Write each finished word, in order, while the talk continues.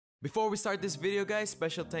Before we start this video, guys,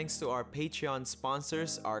 special thanks to our Patreon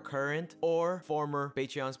sponsors, our current or former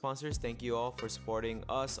Patreon sponsors. Thank you all for supporting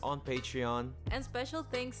us on Patreon. And special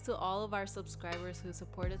thanks to all of our subscribers who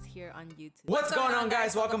support us here on YouTube. What's going on,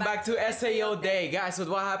 guys? Welcome back to SAO Day. Guys, with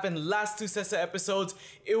what happened last two sets of episodes,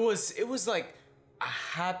 it was like a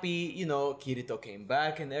happy, you know, Kirito came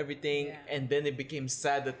back and everything, and then it became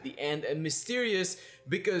sad at the end and mysterious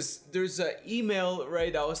because there's an email,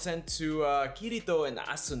 right, that was sent to Kirito, and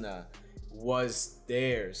Asuna was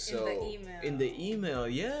there. So in the email,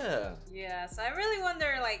 yeah, so I really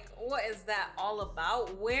wonder, like, what is that all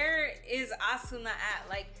about? Where is Asuna at?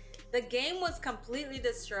 Like, the game was completely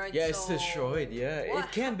destroyed. Yeah, it's destroyed. Yeah,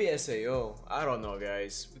 it can't be SAO. I don't know,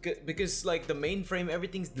 guys, because like the mainframe,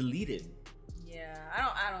 everything's deleted.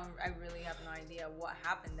 I really have no idea what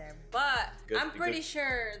happened there, but I'm pretty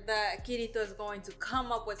sure that Kirito is going to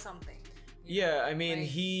come up with something. Yeah, I mean,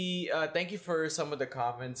 he thank you for some of the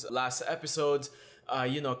comments last episodes.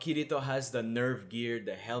 You know, Kirito has the nerve gear,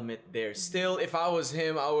 the helmet there. Still, if I was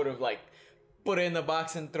him, I would have like put it in the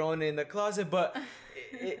box and thrown it in the closet, but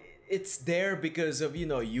it's there because of, you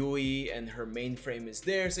know, YUI, and her mainframe is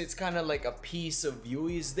there, so it's kind of like a piece of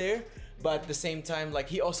YUI is there. But at the same time, like,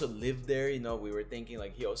 he also lived there, you know, we were thinking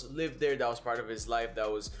like he also lived there, that was part of his life,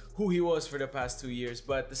 that was who he was for the past 2 years.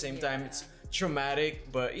 But at the same time, it's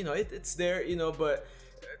traumatic, but you know, it's there, you know. But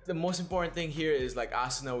the most important thing here is like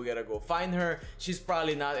Asuna, we gotta go find her. She's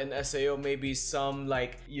probably not in SAO, maybe some,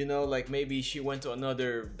 like, you know, like maybe she went to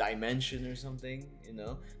another dimension or something, you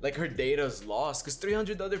know, like her data's lost because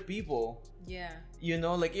 300 other people. You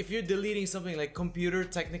know, like if you're deleting something, like computer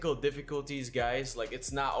technical difficulties, guys, like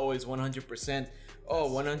it's not always 100%. Oh,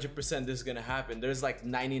 100% this is gonna happen. There's like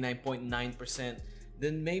 99.9%.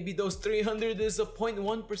 Then maybe those 300 is a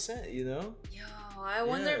 0.1%, you know? Yo, I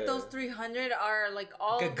wonder if those 300 are like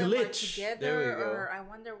all like a of them glitch. Are together, there we go. Or I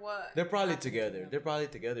wonder what. They're probably together. They're probably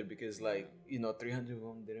together because, like, you know, 300 of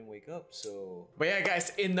them didn't wake up. So, but yeah,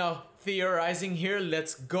 guys, enough theorizing here.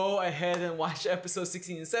 Let's go ahead and watch episode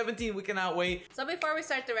 16 and 17. We cannot wait. So before we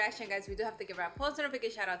start the reaction, guys, we do have to give our post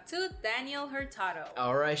notification shout out to Daniel Hurtado.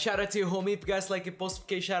 All right, shout out to your homie. If you guys like your post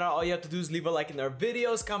notification shout out, all you have to do is leave a like in our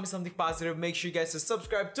videos, comment something positive. Make sure you guys to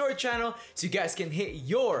subscribe to our channel so you guys can hit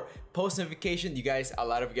your post notification. You guys, a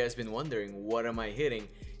lot of you guys been wondering, what am I hitting?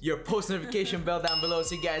 Your post notification bell down below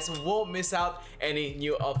so you guys won't miss out any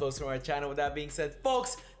new uploads from our channel. With that being said,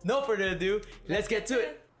 folks, no further ado, let's get to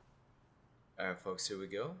it. Alright, folks, here we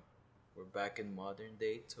go. We're back in modern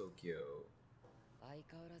day Tokyo.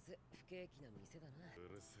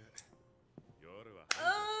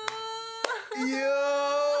 Yo,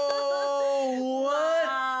 what?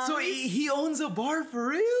 Wow. So he owns a bar for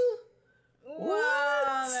real? Wow,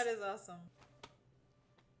 what? That is awesome.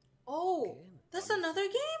 Oh, that's another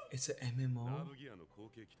game? It's an MMO.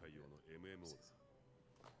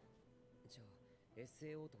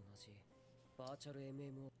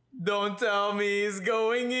 Don't tell me he's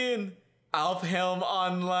going in. Alfhelm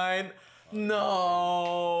Online.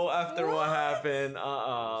 No, after what happened.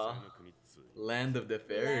 Land of the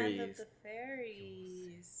Fairies. Land of the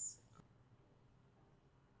Fairies.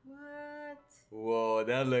 What? Whoa,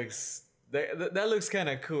 that looks kind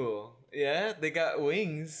of cool. Yeah, they got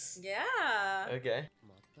wings. Yeah. Okay.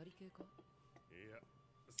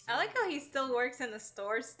 I like how he still works in the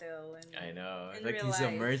store still. I know. Like he's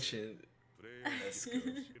a merchant. That's cool.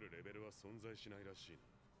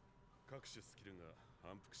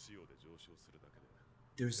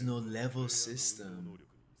 There's no level system.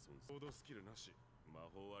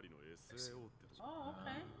 Oh,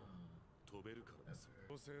 okay.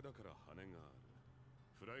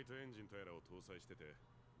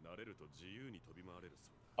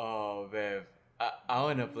 Oh, man. I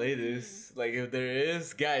wanna play this. Like, if there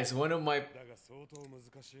is, guys, one of my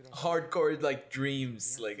hardcore like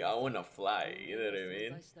dreams. Like, I wanna fly. You know what I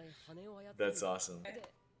mean? That's awesome.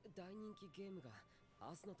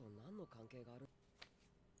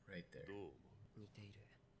 Right there.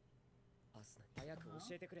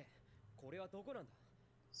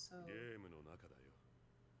 So.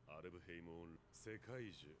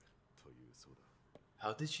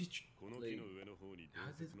 How did she, like,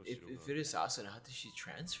 if it is Asuna, how did she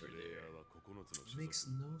transfer there? It makes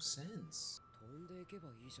no sense.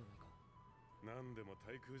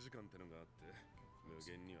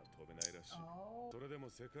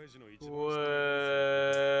 What?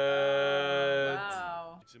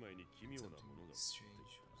 Wow.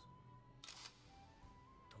 Strange.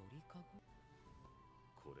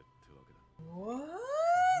 What?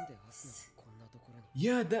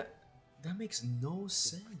 Yeah, that makes no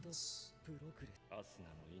sense.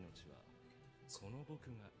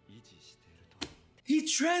 He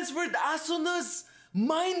transferred Asuna's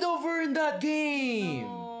mind over in that game.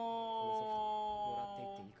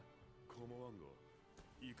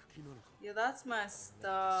 Yeah, that's messed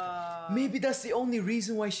up. Maybe that's the only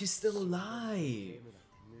reason why she's still alive.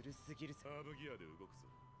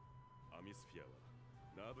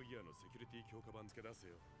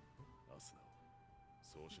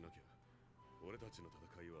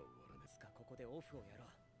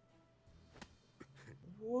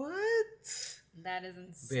 What? That is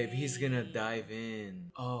insane. Babe, he's gonna dive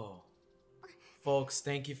in. Oh. Folks,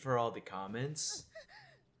 thank you for all the comments.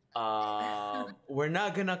 We're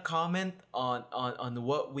not gonna comment on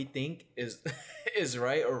what we think is is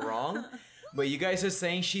right or wrong. But you guys are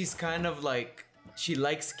saying she's kind of like she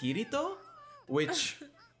likes Kirito, which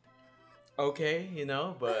okay, you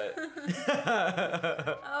know, but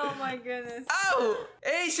oh my goodness. Ow!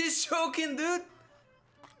 Hey, she's choking, dude.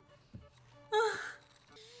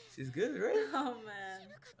 She's good, right? Oh man.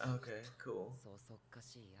 Okay, cool.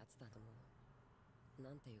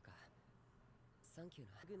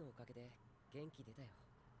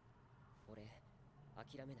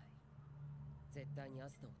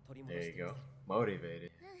 There you go.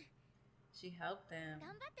 Motivated. She helped him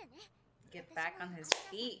get back on his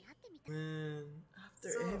feet. Man,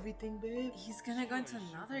 after everything, babe. He's gonna go into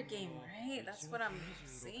another game, right? That's what I'm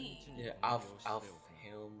seeing. Yeah, Alf Helm.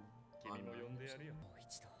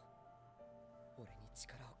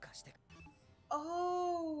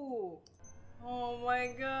 Oh! Oh my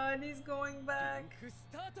god, he's going back.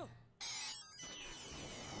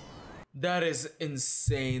 That is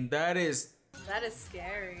insane. That is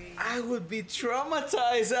scary. I would be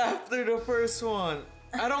traumatized after the first one.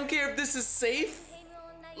 I don't care if this is safe.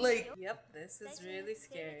 Like, yep, this is really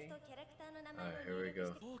scary. Alright, here we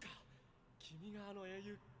go.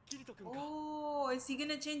 Oh, is he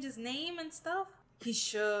gonna change his name and stuff? He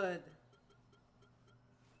should.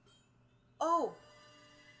 Oh.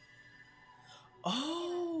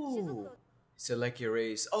 Oh. Select your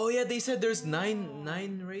race. Oh yeah, they said there's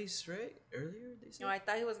nine race, right? Earlier they said. No, I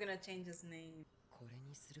thought he was gonna change his name.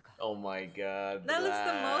 Oh my god. That looks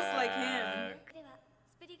the most like him.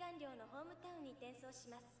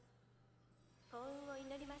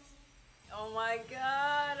 Oh my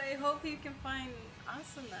god, I hope he can find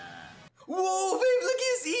Asuna. Whoa, babe, look at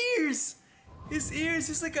his ears! His ears,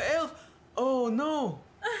 he's like an elf. Oh no.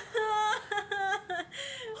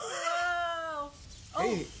 Wow.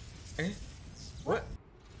 Hey. Eh? What?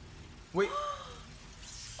 Wait.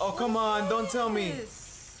 Oh, come on, don't tell me.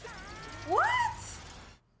 What?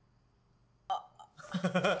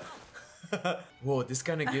 Whoa, this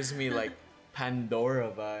kind of gives me like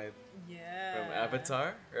Pandora vibe. Yeah. From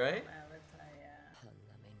Avatar, right? Avatar,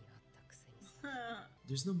 yeah.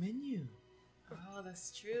 There's no menu. Oh,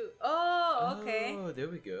 that's true. Oh, okay. Oh, there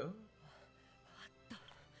we go.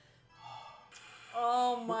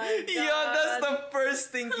 Oh my god. Yeah, that's the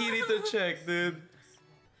first thing Kirito checked, dude.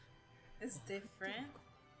 It's different.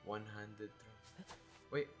 One-handed throw.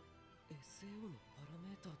 Wait.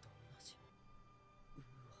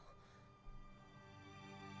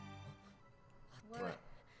 What?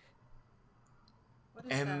 What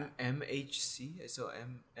is that? MHC? I saw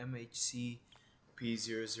MHC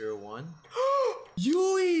P001.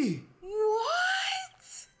 YUI!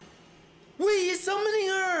 What? Wait, he's summoning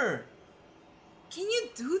her! Can you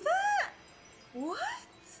do that? What?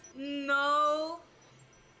 No.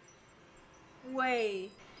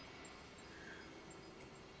 Way.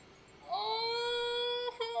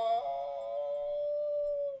 Oh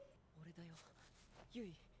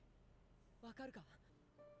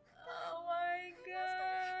my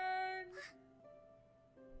god.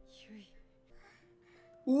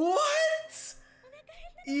 What?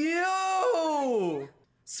 Yo!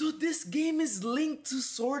 So this game is linked to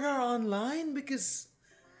Sword Art Online because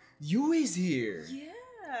Yui's here. Yeah.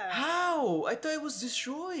 How? I thought it was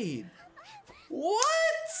destroyed. What?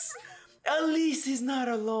 At least he's not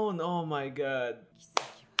alone. Oh my god.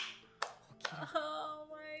 Oh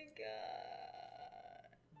my god.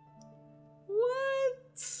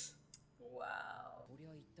 What? Wow.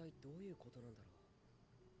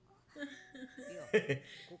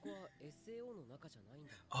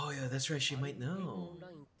 Oh yeah, that's right. She might know.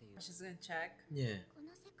 She's gonna check. Yeah.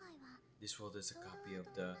 This world is a copy of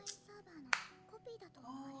the.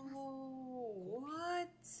 Oh, what?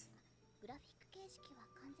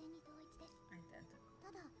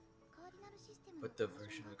 But the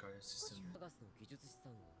version of the garden system.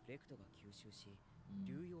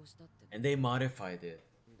 And they modified it.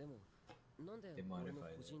 They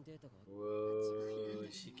modified it. Whoa,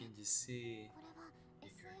 she can just see.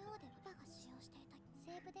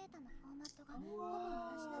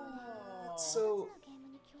 So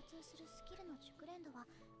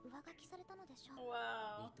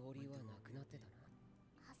wow.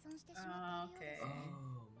 Okay.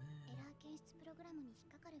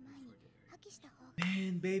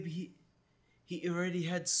 man, baby, he already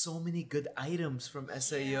had so many good items from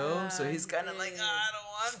SAO, so he's kind of like, I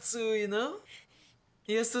don't want to, you know?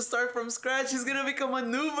 He has to start from scratch. He's gonna become a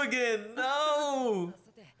noob again. No!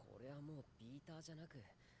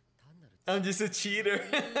 I'm just a cheater.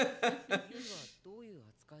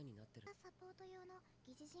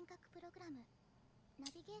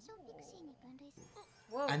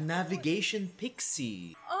 Whoa. A navigation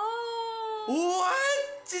pixie. Oh!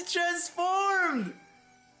 What? She transformed!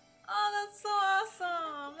 Oh, that's so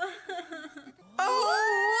awesome! Oh,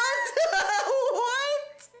 what?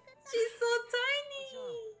 What? She's so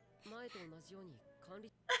tiny!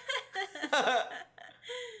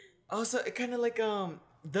 Also, it kind of like,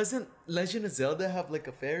 doesn't Legend of Zelda have like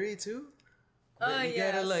a fairy too? Oh, You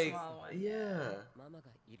yeah, gotta like, small one. yeah.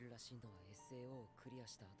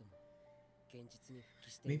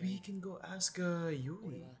 Maybe he can go ask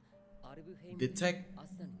Yui. Detect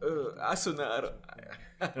Asuna.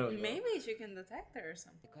 I don't know. Maybe she can detect her or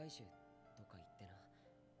something.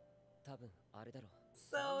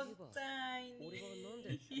 So tiny.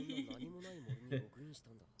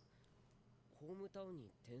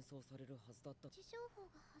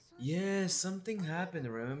 Yeah, something happened.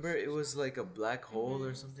 Remember, it was like a black hole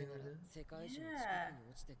or something like that. Yeah.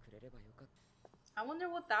 I wonder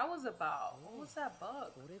what that was about. What was that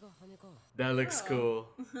bug? That looks cool.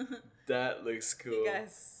 That looks cool. You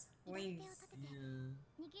guys, wings. Yeah.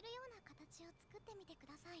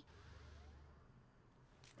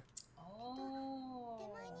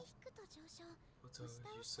 Oh. What's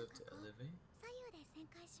over yourself to elevate?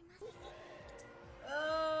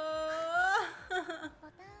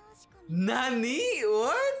 Nani?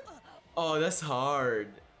 What? Oh, that's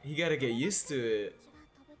hard. You gotta get used to it.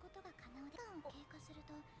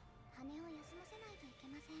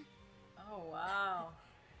 Oh wow.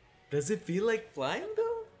 Does it feel like flying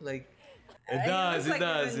though? Like it He does, looks it like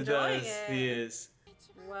does, he's it does. enjoying He it. is.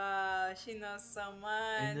 Wow, she knows so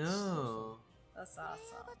much. I know. That's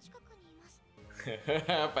awesome.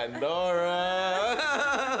 Pandora.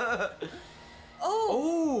 Oh.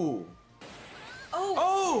 Oh. Oh.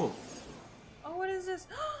 Oh. Oh, what is this?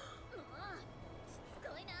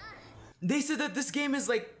 They said that this game is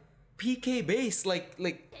like PK based, like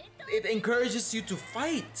it encourages you to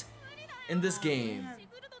fight in this game.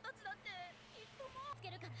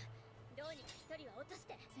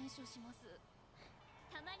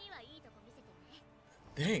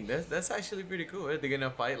 Dang, that's actually pretty cool. They're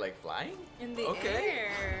gonna fight like flying? In the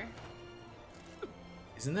air.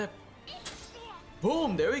 Isn't that?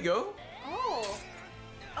 Boom! There we go. Oh.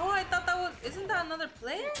 Oh, I thought that was. Isn't that another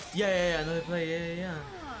player? Yeah, another play. Yeah.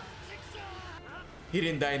 He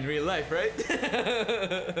didn't die in real life, right?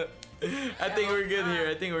 I think we're good here.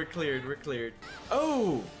 I think we're cleared. We're cleared.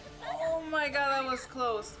 Oh! Oh my god, that was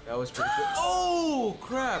close. That was pretty cool. Oh,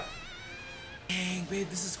 crap! Dang, babe,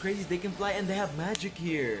 this is crazy. They can fly and they have magic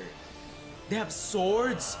here. They have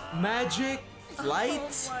swords, magic,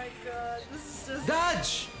 flight. Oh my god, this is just...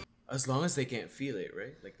 Dodge! As long as they can't feel it,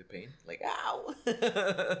 right? Like the pain. Like, ow!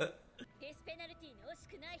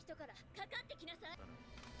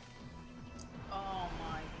 Oh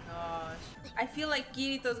my gosh. I feel like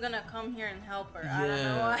Kirito's gonna come here and help her. I don't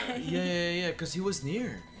know why. Yeah, because he was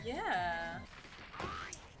near. Yeah.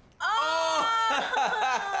 Oh!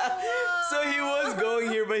 So he was going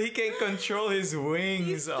here, but he can't control his wings.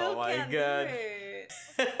 He still Oh my can't god. do it.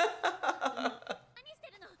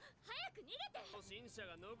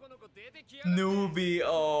 Newbie,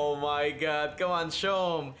 oh my god. Come on,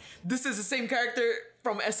 show him. This is the same character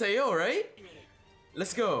from SAO, right?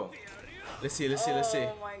 Let's go. Let's see.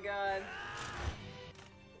 Oh my god.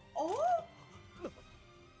 Oh!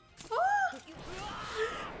 Oh!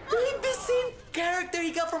 Wait, the same character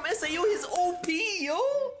he got from SAO, his OP, yo!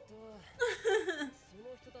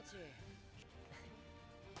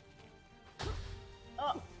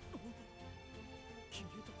 Oh.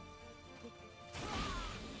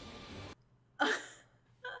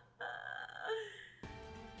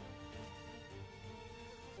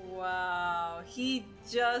 Wow, he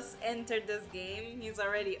just entered this game. He's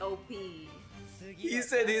already OP. He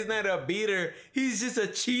said he's not a beater, he's just a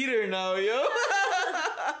cheater now, yo!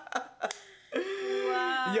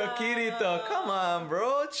 Wow. Yo, Kirito, come on,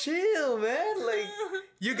 bro. Chill, man. Like,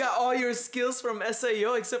 you got all your skills from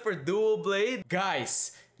SAO except for Dual Blade.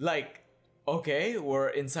 Guys, like, okay, we're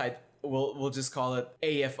inside we'll just call it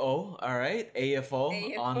AFO, all right?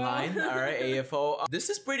 AFO, online, all right? AFO. This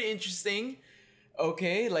is pretty interesting.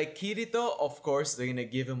 Okay, like Kirito, of course, they're gonna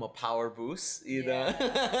give him a power boost, you know?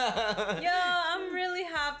 Yeah, I'm really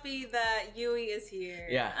happy that YUI is here.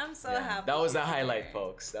 Yeah. I'm so happy. That was the highlight,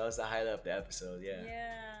 folks. That was the highlight of the episode, yeah.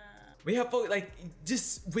 Yeah. We have, like,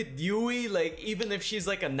 just with YUI, like, even if she's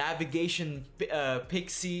like a navigation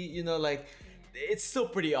pixie, you know, like, it's still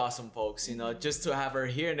pretty awesome, folks, you know, just to have her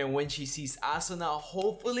here. And then when she sees Asuna,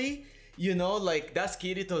 hopefully, you know, like, that's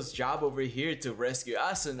Kirito's job over here to rescue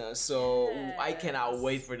Asuna. So I cannot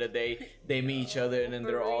wait for the day they meet each other and then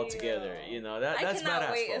they're all together. You know, that's badass, I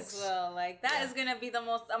cannot wait folks. as well. Like, that is gonna be the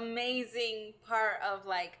most amazing part of,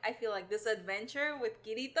 like, I feel like this adventure with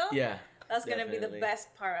Kirito. Yeah. That's gonna be the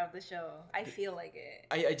best part of the show. I feel like it.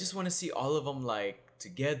 I just want to see all of them, like,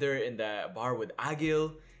 together in the bar with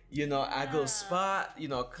Agil. You know, Agil's spot, you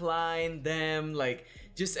know, Klein, them, like,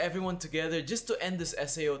 just everyone together, just to end this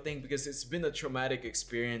SAO thing, because it's been a traumatic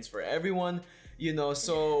experience for everyone, you know.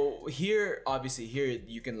 So here, obviously, here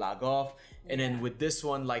you can log off, and then with this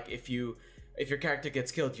one, like, if your character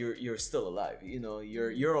gets killed, you're still alive, you know,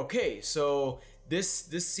 you're okay. So this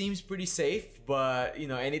seems pretty safe, but you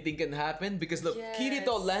know, anything can happen, because look,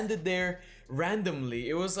 Kirito landed there randomly.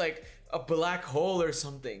 It was like a black hole or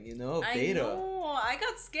something, you know, Beta. I know. I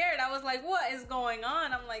got scared. I was like, what is going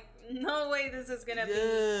on? I'm like, no way this is gonna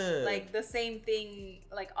be like the same thing,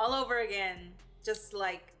 like all over again, just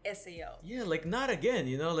like SAO. Yeah, like not again,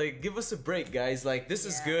 you know, like give us a break, guys. Like this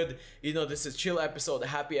is good, you know, this is a chill episode, a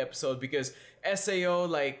happy episode, because SAO,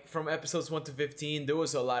 like from episodes 1 to 15, there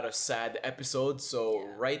was a lot of sad episodes. So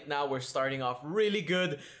right now we're starting off really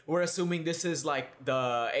good. We're assuming this is like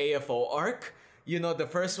the AFO arc. You know, the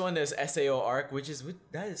first one is SAO arc,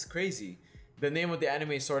 that is crazy. The name of the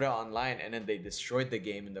anime is Sword Art Online, and then they destroyed the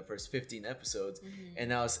game in the first 15 episodes, and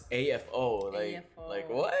now it's AFO. Like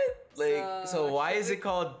what? Like so why is it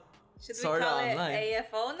called Sword Art Online?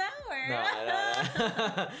 AFO now? Or?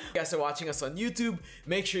 No. You guys are watching us on YouTube.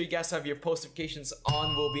 Make sure you guys have your post notifications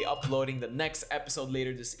on. We'll be uploading the next episode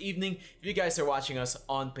later this evening. If you guys are watching us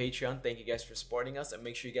on Patreon, thank you guys for supporting us, and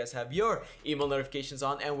make sure you guys have your email notifications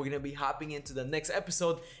on, and we're gonna be hopping into the next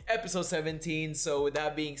episode 17. So with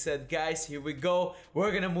that being said, guys, here we go.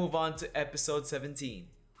 We're gonna move on to episode 17.